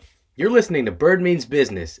You're listening to Bird Means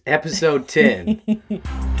Business, episode 10.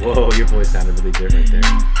 Whoa, your voice sounded really different there.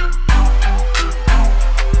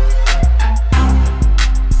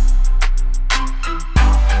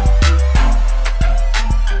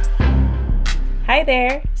 Hi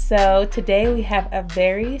there. So today we have a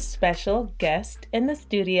very special guest in the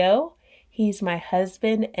studio. He's my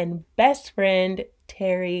husband and best friend,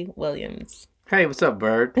 Terry Williams. Hey, what's up,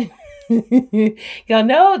 Bird? Y'all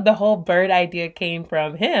know the whole Bird idea came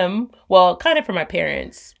from him. Well, kind of from my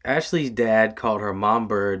parents. Ashley's dad called her Mom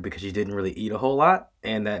Bird because she didn't really eat a whole lot,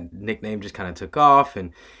 and that nickname just kind of took off,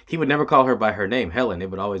 and he would never call her by her name, Helen. It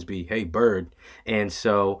would always be, hey, Bird. And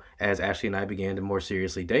so as Ashley and I began to more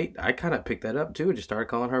seriously date, I kind of picked that up too and just started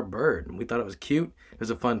calling her Bird. And we thought it was cute. It was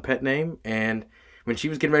a fun pet name, and when she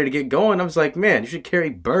was getting ready to get going, I was like, man, you should carry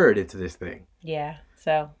Bird into this thing. Yeah,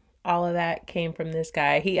 so all of that came from this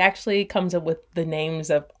guy. He actually comes up with the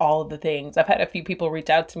names of all of the things. I've had a few people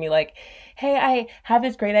reach out to me like, hey, I have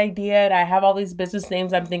this great idea and I have all these business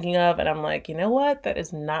names I'm thinking of. And I'm like, you know what? That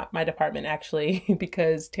is not my department actually,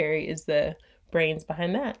 because Terry is the brains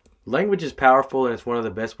behind that. Language is powerful, and it's one of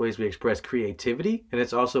the best ways we express creativity, and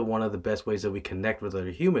it's also one of the best ways that we connect with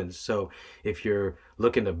other humans. So if you're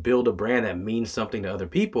looking to build a brand that means something to other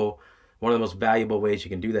people, one of the most valuable ways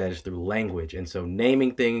you can do that is through language. And so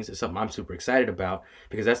naming things is something I'm super excited about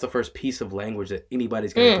because that's the first piece of language that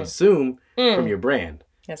anybody's going to consume from your brand.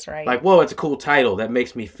 That's right. Like, whoa, it's a cool title that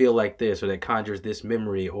makes me feel like this, or that conjures this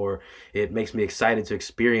memory, or it makes me excited to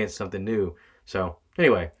experience something new. So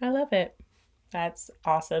anyway. I love it. That's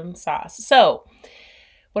awesome sauce. So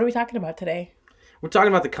what are we talking about today? We're talking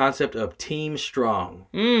about the concept of team strong.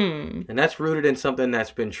 And that's rooted in something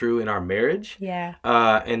that's been true in our marriage. Yeah.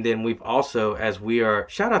 And then we've also,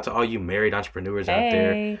 shout out to all you married entrepreneurs out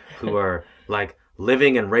there who are like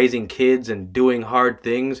living and raising kids and doing hard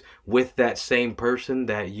things with that same person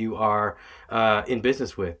that you are in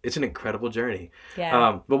business with. It's an incredible journey.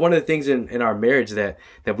 Yeah. But one of the things in our marriage that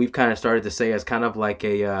we've kind of started to say as kind of like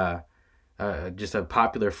just a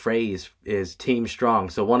popular phrase is team strong.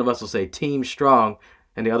 So one of us will say team strong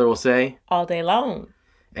and the other will say all day long.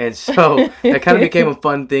 And so that kind of became a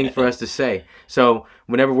fun thing for us to say. So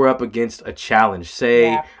whenever we're up against a challenge,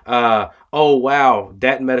 say, oh, wow,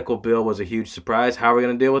 that medical bill was a huge surprise. How are we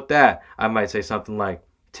going to deal with that? I might say something like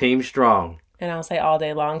team strong. And I'll say all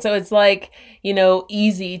day long. So it's like,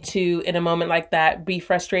 easy to, in a moment like that, be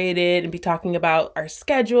frustrated and be talking about our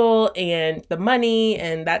schedule and the money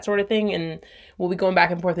and that sort of thing. And we'll be going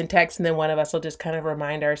back and forth in text. And then one of us will just kind of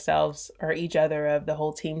remind ourselves or each other of the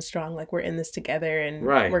whole team strong. Like we're in this together and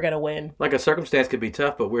we're going to win. Like a circumstance could be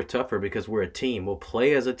tough, but we're tougher because we're a team. We'll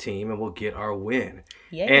play as a team and we'll get our win.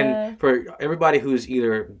 Yeah. And for everybody who's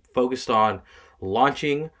either focused on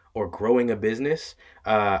launching or growing a business,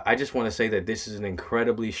 I just want to say that this is an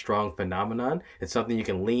incredibly strong phenomenon. It's something you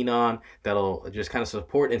can lean on that'll just kind of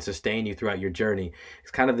support and sustain you throughout your journey.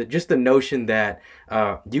 It's kind of just the notion that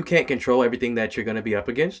you can't control everything that you're going to be up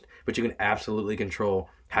against, but you can absolutely control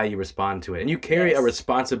how you respond to it. And you carry a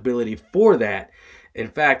responsibility for that. In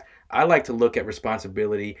fact, I like to look at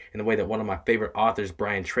responsibility in the way that one of my favorite authors,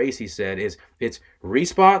 Brian Tracy, said is it's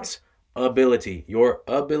response ability, your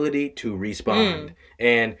ability to respond.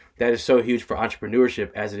 And that is so huge for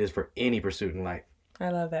entrepreneurship as it is for any pursuit in life. I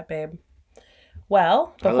love that, babe.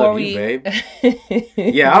 Well, before you, babe.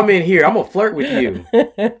 Yeah, I'm in here. I'm gonna flirt with you.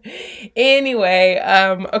 Anyway,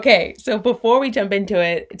 okay. So before we jump into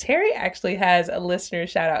it, Terry actually has a listener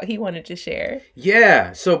shout out he wanted to share.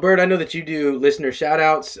 Yeah. So Bird, I know that you do listener shout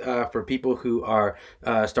outs for people who are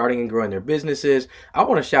starting and growing their businesses. I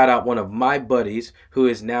want to shout out one of my buddies who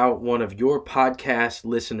is now one of your podcast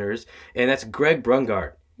listeners, and that's Greg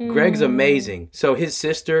Brungart. Greg's amazing. So his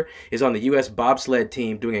sister is on the U.S. bobsled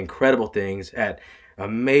team doing incredible things at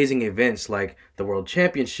amazing events like the World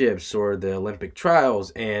Championships or the Olympic trials.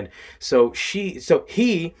 And so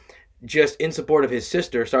he just in support of his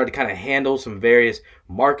sister started to kind of handle some various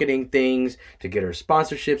marketing things to get her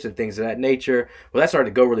sponsorships and things of that nature. Well, that started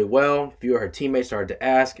to go really well. A few of her teammates started to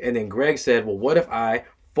ask. And then Greg said, well, what if I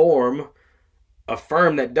form a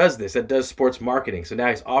firm that does this, that does sports marketing? So now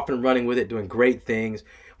he's off and running with it, doing great things.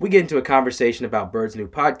 We get into a conversation about Bird's new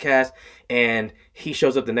podcast, and he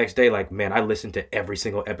shows up the next day like, man, I listened to every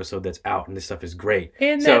single episode that's out, and this stuff is great.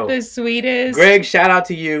 Isn't that the sweetest? Greg, shout out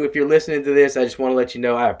to you. If you're listening to this, I just want to let you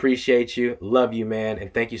know I appreciate you, love you, man,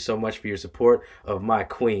 and thank you so much for your support of my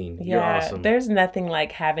queen. Yeah, you're awesome. There's nothing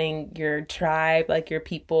like having your tribe, like your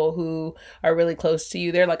people who are really close to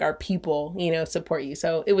you. They're like our people, support you.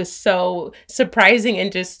 So it was so surprising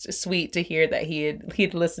and just sweet to hear that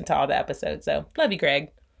he'd listened to all the episodes. So love you, Greg.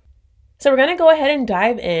 So we're going to go ahead and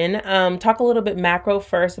dive in, talk a little bit macro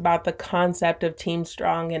first about the concept of Team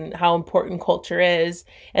Strong and how important culture is,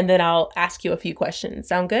 and then I'll ask you a few questions.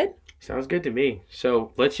 Sound good? Sounds good to me.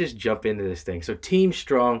 So let's just jump into this thing. So team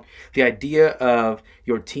strong, the idea of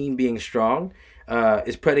your team being strong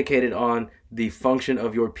is predicated on the function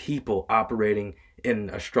of your people operating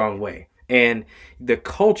in a strong way. And the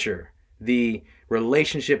culture, the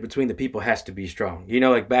relationship between the people has to be strong. You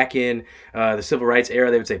know, like back in the civil rights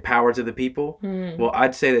era, they would say power to the people. Well,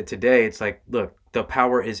 I'd say that today it's like, look, the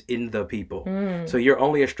power is in the people. So you're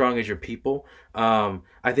only as strong as your people.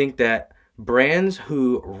 I think that brands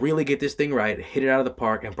who really get this thing right, hit it out of the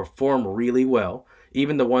park, and perform really well,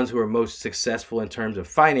 even the ones who are most successful in terms of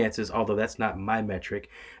finances, although that's not my metric,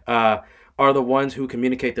 are the ones who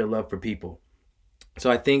communicate their love for people. So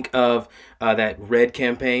I think of that red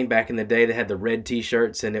campaign back in the day. They had the red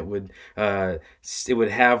T-shirts, and it would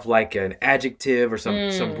have like an adjective or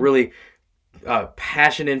some really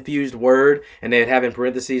passion infused word, and they'd have in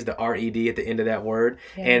parentheses the red at the end of that word.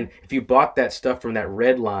 Yeah. And if you bought that stuff from that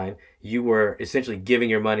red line, you were essentially giving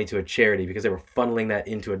your money to a charity because they were funneling that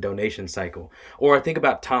into a donation cycle. Or think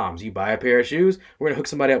about Tom's. You buy a pair of shoes, we're gonna hook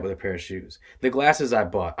somebody up with a pair of shoes. The glasses I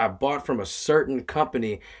bought from a certain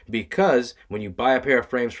company because when you buy a pair of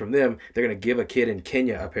frames from them, they're gonna give a kid in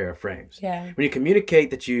Kenya a pair of frames. Yeah. When you communicate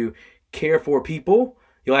that you care for people,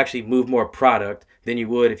 you'll actually move more product than you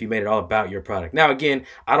would if you made it all about your product. Now, again,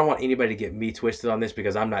 I don't want anybody to get me twisted on this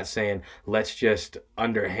because I'm not saying let's just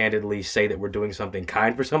underhandedly say that we're doing something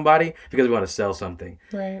kind for somebody because we want to sell something.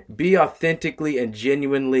 Right. Be authentically and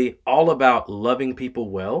genuinely all about loving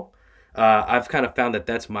people well. I've kind of found that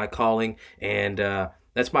that's my calling, and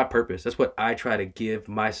that's my purpose. That's what I try to give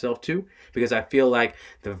myself to, because I feel like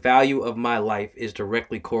the value of my life is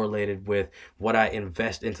directly correlated with what I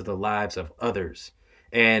invest into the lives of others.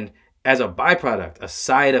 And as a byproduct, a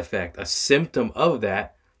side effect, a symptom of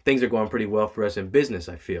that, things are going pretty well for us in business,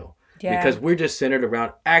 I feel. Yeah. Because we're just centered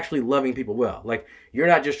around actually loving people well. Like, you're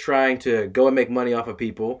not just trying to go and make money off of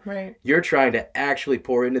people. Right. You're trying to actually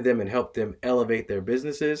pour into them and help them elevate their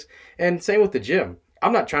businesses. And same with the gym.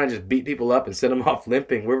 I'm not trying to just beat people up and send them off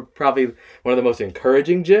limping. We're probably one of the most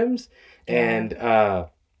encouraging gyms. Yeah. And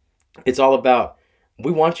it's all about,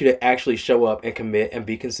 we want you to actually show up and commit and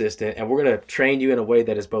be consistent. And we're going to train you in a way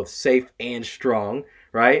that is both safe and strong,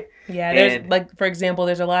 right? Yeah, there's like, for example,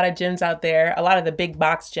 there's a lot of gyms out there, a lot of the big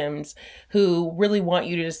box gyms who really want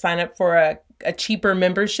you to just sign up for a cheaper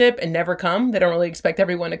membership and never come. They don't really expect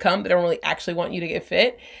everyone to come. They don't really actually want you to get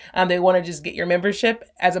fit. They want to just get your membership,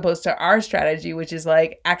 as opposed to our strategy, which is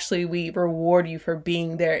like, actually, we reward you for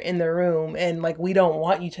being there in the room. And like, we don't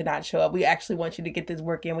want you to not show up. We actually want you to get this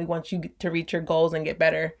work in. We want you to reach your goals and get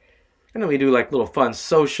better. And then we do like little fun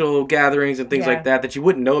social gatherings and things Yeah. like that you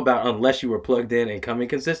wouldn't know about unless you were plugged in and coming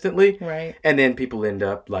consistently. Right. And then people end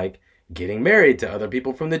up like getting married to other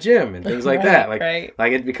people from the gym and things like Right, that. Like, right.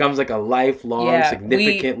 like it becomes like a lifelong, Yeah,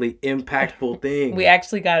 significantly impactful thing. We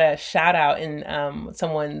actually got a shout out in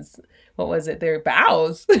someone's, what was it, their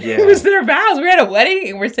vows. Yeah. It was their vows. We were at a wedding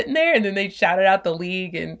and we're sitting there, and then they shouted out the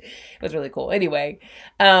league, and it was really cool. Anyway,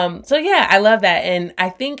 so yeah, I love that. And I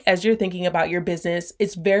think as you're thinking about your business,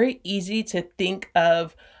 it's very easy to think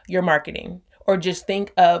of your marketing, or just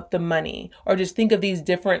think of the money, or just think of these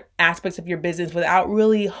different aspects of your business without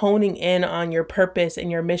really honing in on your purpose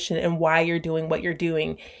and your mission and why you're doing what you're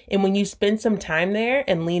doing. And when you spend some time there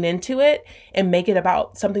and lean into it and make it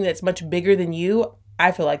about something that's much bigger than you,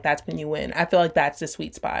 I feel like that's when you win. I feel like that's the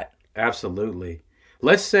sweet spot. Absolutely.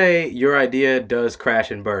 Let's say your idea does crash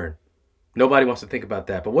and burn. Nobody wants to think about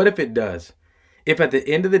that. But what if it does? If at the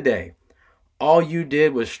end of the day, all you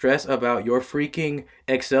did was stress about your freaking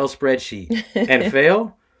Excel spreadsheet and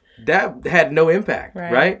fail, that had no impact,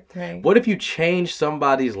 right? Right. What if you change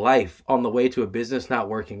somebody's life on the way to a business not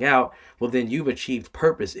working out? Well, then you've achieved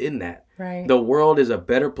purpose in that. Right. The world is a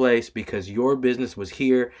better place because your business was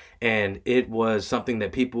here and it was something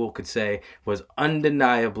that people could say was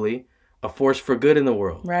undeniably a force for good in the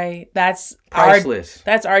world. Right. That's Priceless.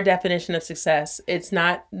 That's our definition of success. It's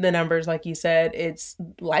not the numbers, like you said. It's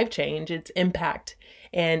life change. It's impact.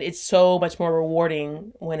 And it's so much more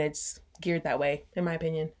rewarding when it's geared that way, in my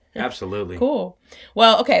opinion. Absolutely. Cool.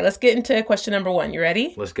 Well, okay, let's get into question number 1. You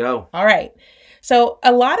ready? Let's go. All right. So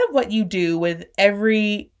a lot of what you do with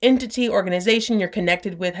every entity, organization you're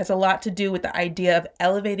connected with has a lot to do with the idea of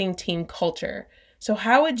elevating team culture. So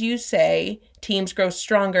how would you say teams grow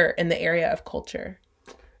stronger in the area of culture?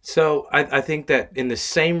 So I think that in the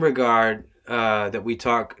same regard that we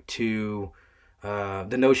talk to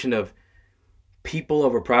the notion of people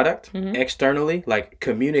over product externally, like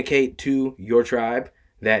communicate to your tribe,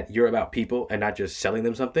 that you're about people and not just selling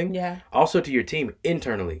them something. Yeah. Also to your team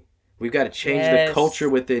internally. We've got to change Yes. the culture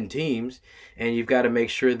within teams, and you've got to make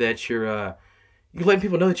sure that you're letting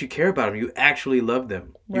people know that you care about them. You actually love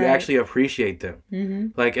them. You Right. actually appreciate them. Mm-hmm.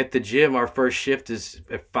 Like at the gym, our first shift is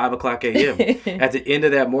at 5 o'clock a.m. At the end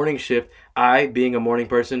of that morning shift, I, being a morning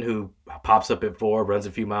person who pops up at 4, runs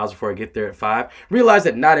a few miles before I get there at 5, realize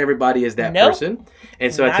that not everybody is that Nope. person.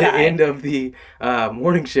 And so at Not the I. end of the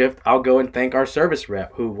morning shift, I'll go and thank our service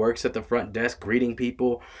rep who works at the front desk greeting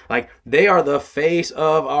people. Like, they are the face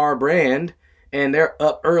of our brand. And they're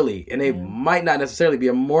up early, and they might not necessarily be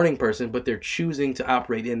a morning person, but they're choosing to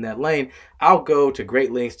operate in that lane. I'll go to great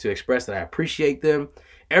lengths to express that I appreciate them.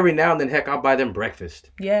 Every now and then, heck, I'll buy them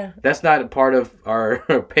breakfast. Yeah. That's not a part of our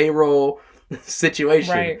payroll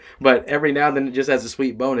situation. Right. But every now and then, just as a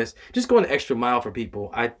sweet bonus, just going an extra mile for people,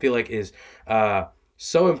 I feel like is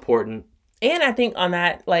so important. And I think on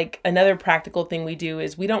that, like, another practical thing we do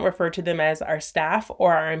is we don't refer to them as our staff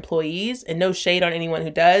or our employees, and no shade on anyone who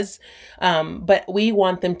does. But we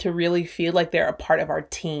want them to really feel like they're a part of our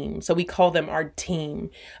team. So we call them our team.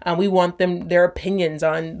 We want them, their opinions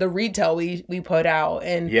on the retail we put out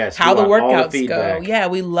and Yes, how we the want all the workouts go. feedback. Yeah,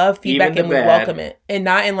 we love feedback Even and the we bad. welcome it. And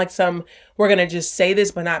not in like some, we're going to just say this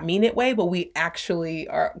but not mean it way, but we actually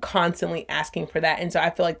are constantly asking for that. And so I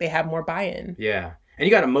feel like they have more buy-in. Yeah. And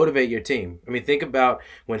you got to motivate your team. I mean, think about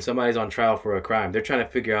when somebody's on trial for a crime. They're trying to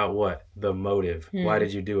figure out what? The motive. Why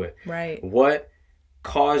did you do it? Right. What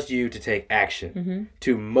caused you to take action? Mm-hmm.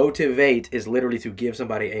 To motivate is literally to give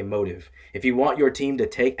somebody a motive. If you want your team to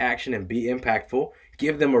take action and be impactful,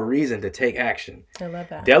 give them a reason to take action. I love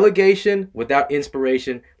that. Delegation without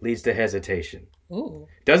inspiration leads to hesitation. Ooh.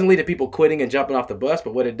 Doesn't lead to people quitting and jumping off the bus,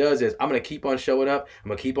 but what it does is I'm going to keep on showing up. I'm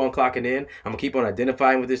going to keep on clocking in. I'm going to keep on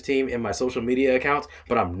identifying with this team in my social media accounts,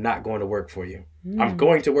 but I'm not going to work for you. I'm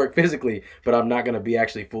going to work physically, but I'm not going to be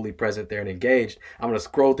actually fully present there and engaged. I'm going to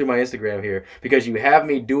scroll through my Instagram here because you have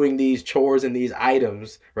me doing these chores and these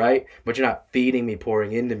items, right? But you're not feeding me,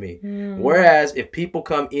 pouring into me. Whereas if people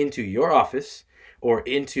come into your office or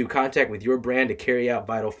into contact with your brand to carry out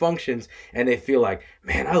vital functions, and they feel like,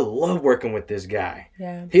 man, I love working with this guy.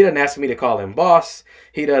 Yeah. He doesn't ask me to call him boss.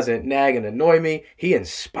 He doesn't nag and annoy me. He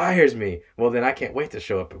inspires me. Well, then I can't wait to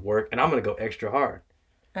show up at work, and I'm going to go extra hard.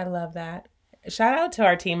 I love that. Shout out to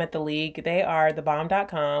our team at the league. They are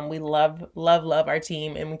thebomb.com. We love our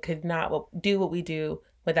team, and we could not do what we do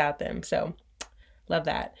without them. So love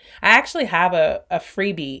that. I actually have a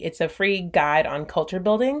freebie. It's a free guide on culture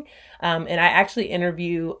building. And I actually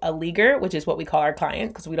interview a leaguer, which is what we call our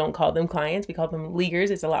clients, because we don't call them clients. We call them leaguers.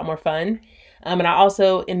 It's a lot more fun. And I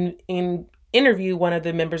also interview one of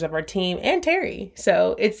the members of our team and Terry.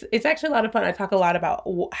 So it's actually a lot of fun. I talk a lot about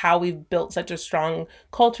how we've built such a strong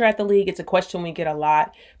culture at the league. It's a question we get a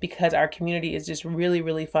lot because our community is just really,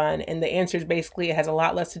 really fun. And the answer is basically it has a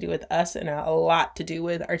lot less to do with us and a lot to do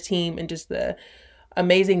with our team and just the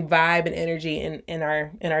amazing vibe and energy in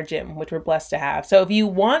our gym, which we're blessed to have. So if you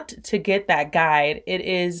want to get that guide, it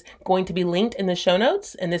is going to be linked in the show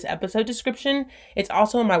notes in this episode description. It's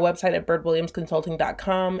also on my website at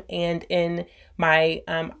birdwilliamsconsulting.com and in my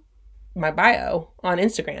my bio on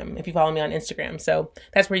Instagram, if you follow me on Instagram. So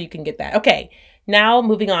that's where you can get that. Okay, now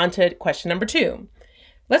moving on to question number 2.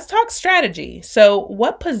 Let's talk strategy. So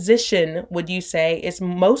what position would you say is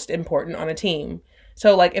most important on a team?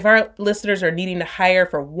 So like if our listeners are needing to hire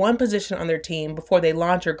for one position on their team before they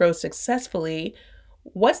launch or grow successfully,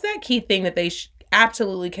 what's that key thing that they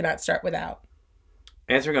absolutely cannot start without?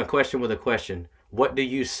 Answering a question with a question. What do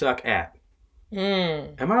you suck at?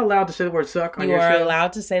 Am I allowed to say the word suck on You your are show?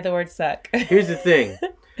 allowed to say the word suck. Here's the thing.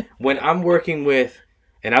 When I'm working with,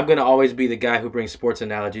 and I'm going to always be the guy who brings sports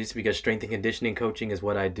analogies because strength and conditioning coaching is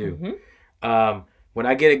what I do. When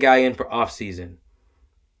I get a guy in for off season,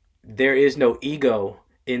 there is no ego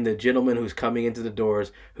in the gentleman who's coming into the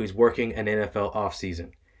doors who's working an NFL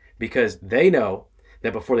offseason because they know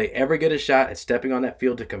that before they ever get a shot at stepping on that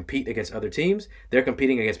field to compete against other teams, they're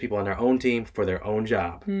competing against people on their own team for their own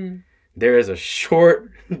job. There is a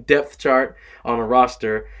short depth chart on a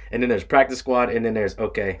roster, and then there's practice squad, and then there's,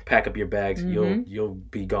 okay, pack up your bags, you'll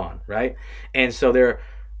be gone, right? And so they're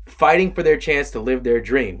fighting for their chance to live their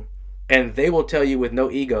dream, and they will tell you with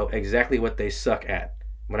no ego exactly what they suck at.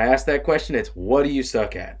 When I ask that question, it's what do you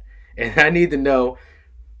suck at? And I need to know,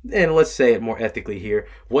 and let's say it more ethically here,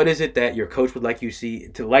 what is it that your coach would like you see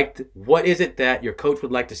to like? What is it that your coach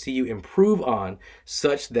would like to see you improve on,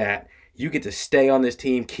 such that you get to stay on this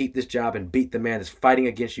team, keep this job, and beat the man that's fighting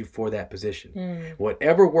against you for that position?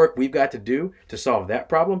 Whatever work we've got to do to solve that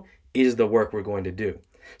problem is the work we're going to do.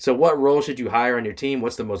 So what role should you hire on your team?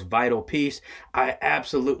 What's the most vital piece? I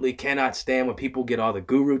absolutely cannot stand when people get all the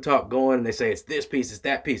guru talk going and they say it's this piece, it's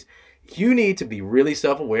that piece. You need to be really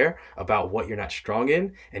self-aware about what you're not strong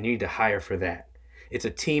in, and you need to hire for that. It's a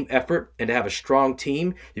team effort, and to have a strong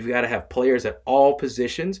team, you've got to have players at all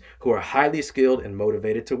positions who are highly skilled and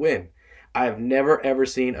motivated to win. I have never ever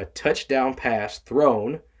seen a touchdown pass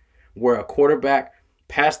thrown where a quarterback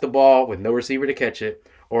passed the ball with no receiver to catch it,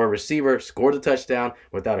 or a receiver scored a touchdown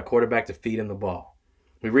without a quarterback to feed him the ball.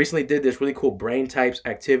 We recently did this really cool brain types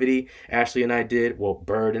activity. Ashley and I did, well,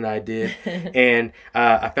 Bird and I did. And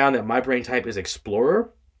I found that my brain type is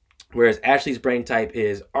explorer, whereas Ashley's brain type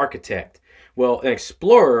is architect. Well, an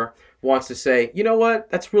explorer wants to say, you know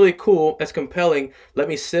what, that's really cool, that's compelling, let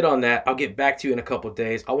me sit on that, I'll get back to you in a couple of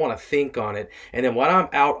days, I want to think on it, and then when I'm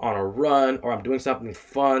out on a run or I'm doing something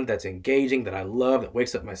fun that's engaging, that I love, that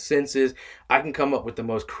wakes up my senses, I can come up with the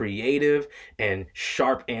most creative and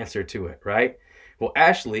sharp answer to it, right? Well,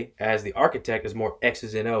 Ashley, as the architect, is more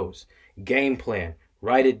X's and O's, game plan,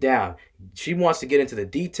 write it down. She wants to get into the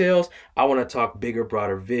details. I want to talk bigger,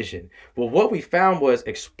 broader vision. Well, what we found was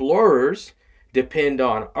explorers depend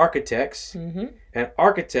on architects, and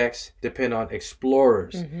architects depend on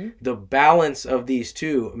explorers. The balance of these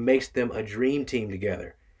two makes them a dream team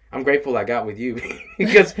together. I'm grateful I got with you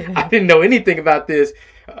because I didn't know anything about this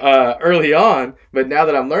early on, but now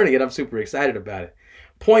that I'm learning it, I'm super excited about it.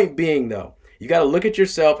 Point being, though, you got to look at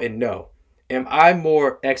yourself and know, am I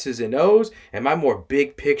more X's and O's? Am I more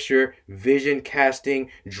big picture, vision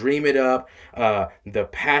casting, dream it up, the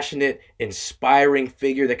passionate, inspiring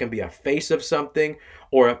figure that can be a face of something?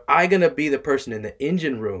 Or am I going to be the person in the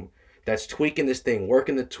engine room that's tweaking this thing,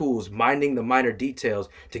 working the tools, minding the minor details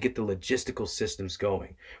to get the logistical systems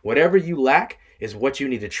going? Whatever you lack is what you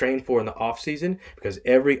need to train for in the off season, because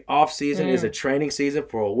every off season is a training season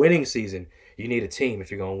for a winning season. You need a team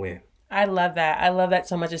if you're going to win. I love that. I love that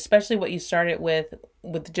so much, especially what you started with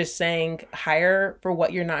just saying hire for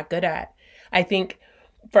what you're not good at. I think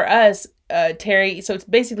for us, Terry, so it's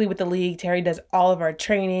basically with the league, Terry does all of our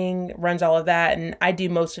training, runs all of that, and I do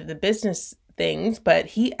most of the business things, but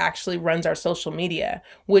he actually runs our social media,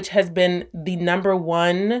 which has been the number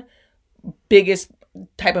one biggest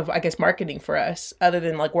type of, I guess, marketing for us other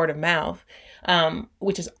than like word of mouth.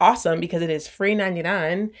 Which is awesome because it is free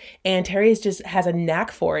 99, and Terry just has a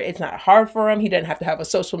knack for it. It's not hard for him. He doesn't have to have a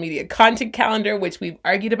social media content calendar, which we've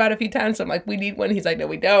argued about a few times. So I'm like, we need one. He's like, no,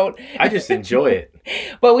 we don't. I just enjoy it.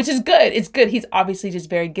 But which is good. It's good. He's obviously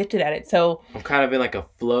just very gifted at it. So I'm kind of in like a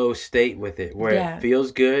flow state with it where it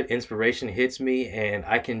feels good. Inspiration hits me, and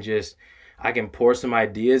I can pour some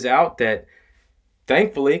ideas out that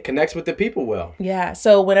thankfully connects with the people well. Yeah.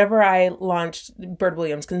 So whenever I launched Bird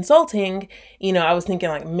Williams Consulting, I was thinking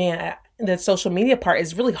like, man, the social media part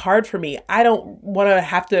is really hard for me. I don't want to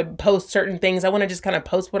have to post certain things. I want to just kind of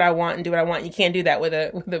post what I want and do what I want. You can't do that with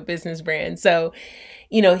a business brand. So,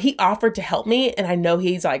 he offered to help me, and I know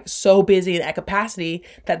he's like so busy and at capacity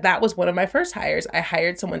that was one of my first hires. I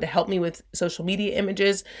hired someone to help me with social media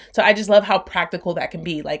images. So I just love how practical that can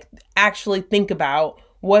be. Like, actually think about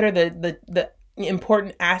what are the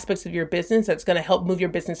important aspects of your business that's going to help move your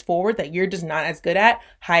business forward that you're just not as good at.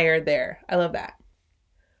 Hire there. I love that.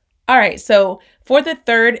 All right. So for the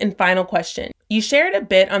third and final question, you shared a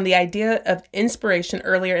bit on the idea of inspiration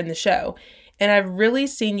earlier in the show, and I've really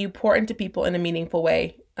seen you pour into people in a meaningful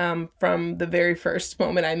way from the very first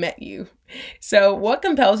moment I met you. So what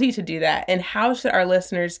compels you to do that, and how should our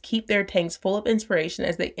listeners keep their tanks full of inspiration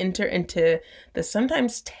as they enter into the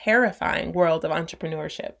sometimes terrifying world of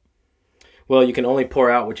entrepreneurship? Well, you can only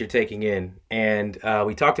pour out what you're taking in. And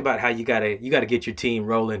we talked about how you gotta get your team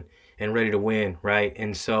rolling and ready to win, right?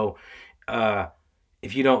 And so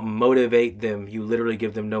if you don't motivate them, you literally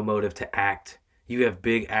give them no motive to act. You have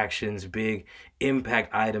big actions, big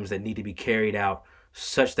impact items that need to be carried out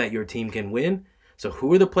such that your team can win. So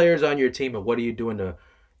who are the players on your team, and what are you doing to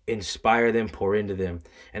inspire them, pour into them?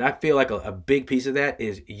 And I feel like a big piece of that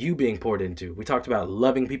is you being poured into. We talked about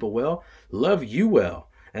loving people well. Love you well.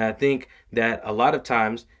 And I think that a lot of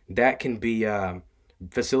times that can be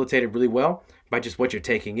facilitated really well by just what you're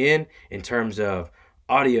taking in terms of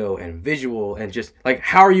audio and visual, and just like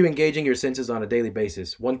how are you engaging your senses on a daily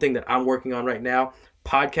basis. One thing that I'm working on right now,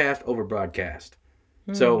 podcast over broadcast.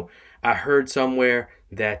 So I heard somewhere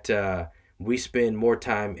that we spend more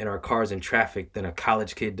time in our cars in traffic than a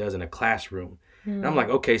college kid does in a classroom. And I'm like,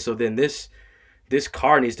 okay, so then this this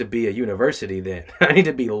car needs to be a university then. I need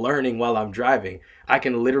to be learning while I'm driving. I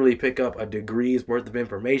can literally pick up a degree's worth of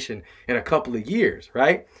information in a couple of years,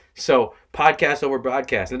 right? So podcast over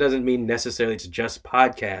broadcast. It doesn't mean necessarily it's just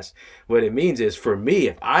podcast. What it means is, for me,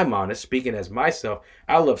 if I'm honest, speaking as myself,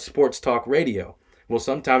 I love sports talk radio. Well,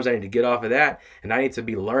 sometimes I need to get off of that and I need to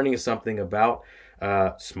be learning something about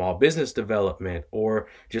small business development, or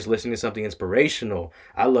just listening to something inspirational.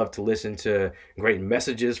 I love to listen to great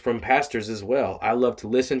messages from pastors as well. I love to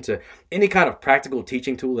listen to any kind of practical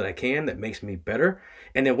teaching tool that I can that makes me better.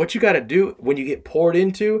 And then what you got to do when you get poured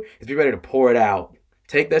into is be ready to pour it out.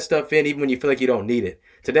 Take that stuff in even when you feel like you don't need it.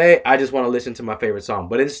 Today, I just want to listen to my favorite song,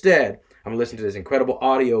 but instead, I'm listening to this incredible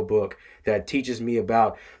audio book that teaches me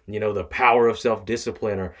about, the power of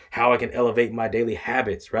self-discipline, or how I can elevate my daily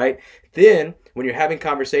habits, right? Then, when you're having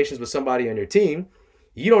conversations with somebody on your team,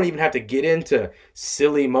 you don't even have to get into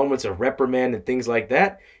silly moments of reprimand and things like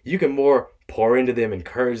that. You can more pour into them,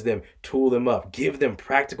 encourage them, tool them up, give them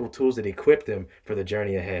practical tools that equip them for the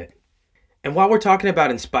journey ahead. And while we're talking about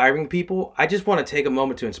inspiring people, I just want to take a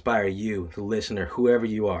moment to inspire you, the listener, whoever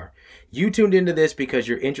you are. You tuned into this because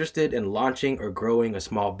you're interested in launching or growing a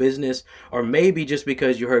small business, or maybe just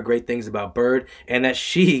because you heard great things about Bird and that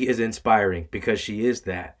she is inspiring, because she is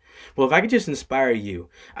that. Well, if I could just inspire you,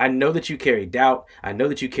 I know that you carry doubt. I know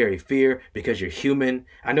that you carry fear because you're human.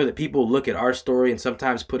 I know that people look at our story and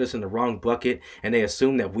sometimes put us in the wrong bucket, and they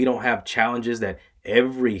assume that we don't have challenges that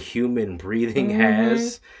every human breathing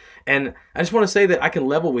has. And I just want to say that I can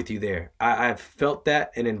level with you there. I've felt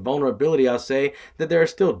that, and in vulnerability, I'll say that there are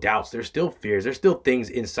still doubts, there's still fears, there's still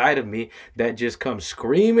things inside of me that just come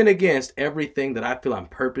screaming against everything that I feel I'm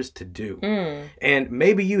purposed to do. And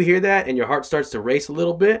maybe you hear that and your heart starts to race a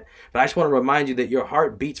little bit, but I just want to remind you that your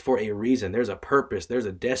heart beats for a reason. There's a purpose, there's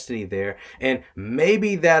a destiny there, and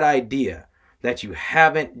maybe that idea that you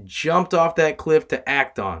haven't jumped off that cliff to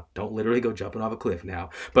act on, don't literally go jumping off a cliff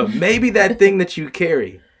now, but maybe that thing that you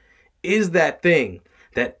carry is that thing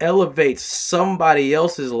that elevates somebody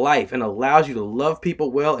else's life and allows you to love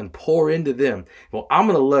people well and pour into them. Well, I'm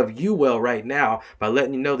going to love you well right now by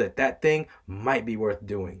letting you know that that thing might be worth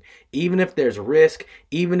doing. Even if there's risk,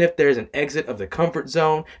 even if there's an exit of the comfort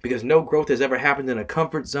zone, because no growth has ever happened in a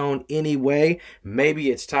comfort zone anyway, maybe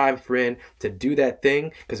it's time, friend, to do that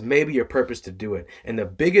thing, because maybe you're purposed to do it. And the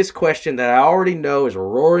biggest question that I already know is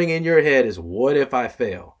roaring in your head is, what if I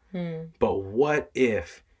fail? But what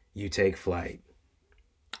if you take flight?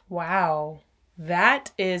 Wow.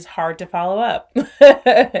 That is hard to follow up.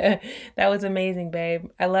 That was amazing, babe.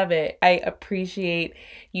 I love it. I appreciate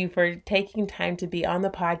you for taking time to be on the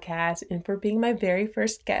podcast and for being my very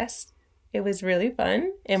first guest. It was really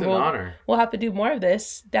fun. And It's an honor. We'll have to do more of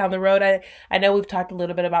this down the road. I know we've talked a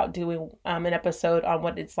little bit about doing an episode on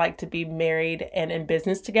what it's like to be married and in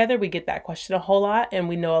business together. We get that question a whole lot, and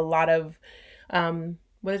we know a lot of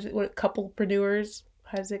what couplepreneurs.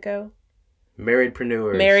 How does it go?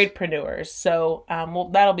 Marriedpreneurs. So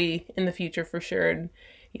that'll be in the future for sure. And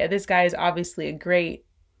yeah, this guy is obviously a great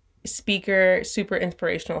speaker, super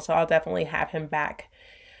inspirational. So I'll definitely have him back.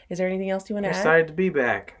 Is there anything else you want to add? Excited to be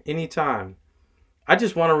back anytime. I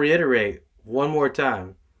just want to reiterate one more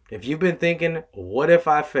time. If you've been thinking, what if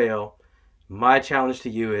I fail? My challenge to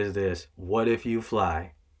you is this: what if you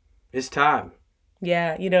fly? It's time.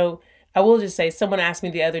 Yeah, I will just say, someone asked me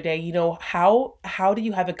the other day, how do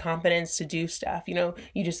you have the confidence to do stuff? You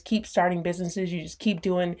just keep starting businesses, you just keep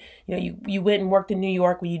doing, you went and worked in New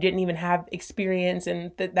York when you didn't even have experience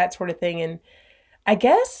and that sort of thing. And I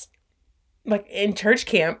guess, like in church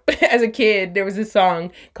camp as a kid, there was this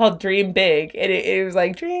song called Dream Big, and it was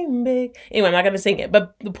like, dream big. Anyway, I'm not going to sing it,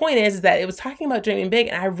 but the point is that it was talking about dreaming big,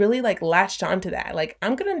 and I really latched onto that. Like,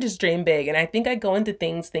 I'm going to just dream big. And I think I go into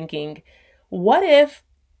things thinking, what if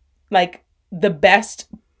the best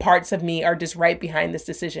parts of me are just right behind this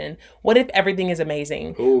decision? What if everything is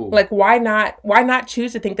amazing? Ooh. Why not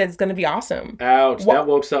choose to think that it's going to be awesome? Ouch, that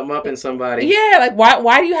woke something up in somebody. Yeah,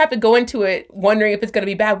 why do you have to go into it wondering if it's going to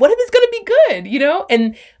be bad? What if it's going to be good,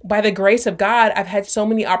 And by the grace of God, I've had so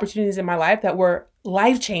many opportunities in my life that were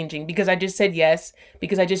life-changing because I just said yes,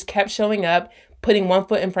 because I just kept showing up, putting one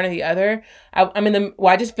foot in front of the other.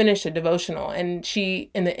 I just finished a devotional, and she,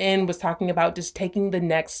 in the end, was talking about just taking the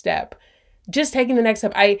next step. Just taking the next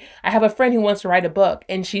step. I have a friend who wants to write a book,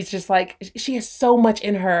 and she's just like, she has so much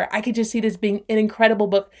in her. I could just see this being an incredible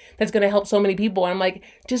book that's going to help so many people. And I'm like,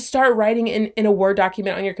 just start writing in a Word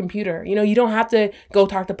document on your computer. You don't have to go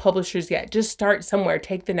talk to publishers yet. Just start somewhere.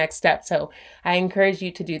 Take the next step. So I encourage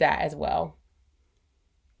you to do that as well.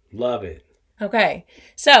 Love it. Okay.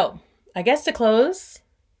 So I guess to close,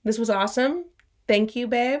 this was awesome. Thank you,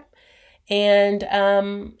 babe. And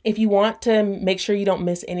if you want to make sure you don't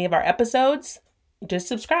miss any of our episodes, just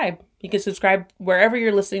subscribe. You can subscribe wherever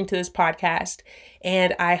you're listening to this podcast.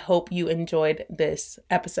 And I hope you enjoyed this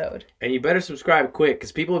episode. And you better subscribe quick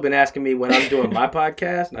because people have been asking me when I'm doing my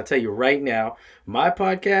podcast. And I'll tell you right now, my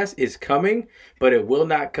podcast is coming, but it will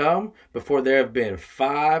not come before there have been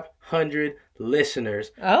 500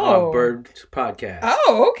 listeners on Bird's podcast.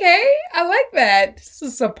 Oh, okay. I like that. This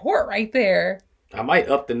is support right there. I might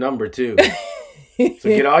up the number too. So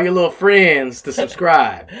get all your little friends to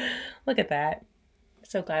subscribe. Look at that.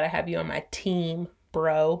 So glad I have you on my team,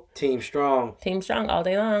 bro. Team strong. Team strong all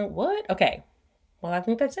day long. What? Okay. Well, I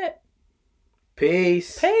think that's it.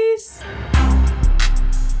 Peace. Peace.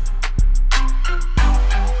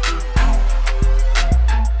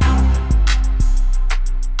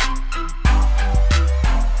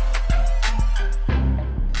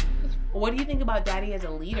 What do you think about Daddy as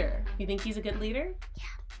a leader? You think he's a good leader?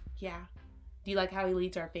 Yeah. Do you like how he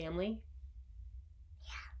leads our family?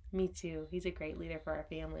 Yeah. Me too. He's a great leader for our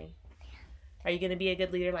family. Are you going to be a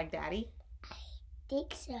good leader like Daddy? I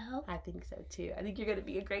think so. I think so too. I think you're going to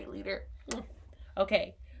be a great leader.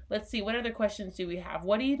 Okay. Let's see. What other questions do we have?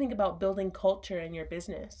 What do you think about building culture in your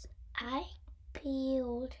business? I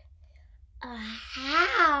build a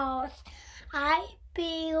house. I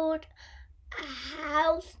build a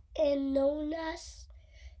house in Nona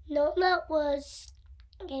was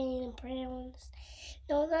getting browns.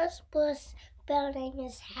 Nona was building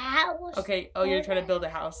his house. Okay. Oh, you're trying to build a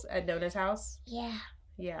house at Nona's house? Yeah.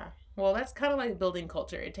 Yeah. Well, that's kind of like building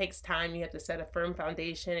culture. It takes time. You have to set a firm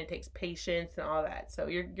foundation. It takes patience and all that. So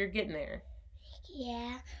you're getting there.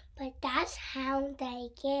 Yeah, but that's how they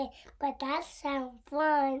get. But that sounds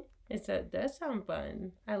fun. It does sound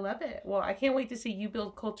fun. I love it. Well, I can't wait to see you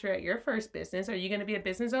build culture at your first business. Are you going to be a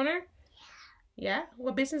business owner? Yeah.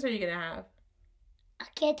 What business are you going to have? A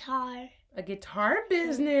guitar. A guitar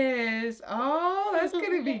business. Oh, that's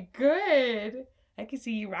going to be good. I can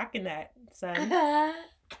see you rocking that, son.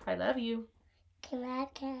 I love you. Can I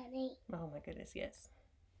candy? Oh my goodness, yes.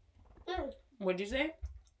 Mm. What'd you say?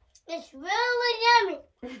 It's really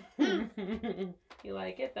yummy. You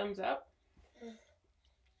like it? Thumbs up.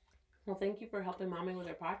 Well, thank you for helping Mommy with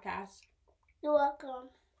her podcast. You're welcome.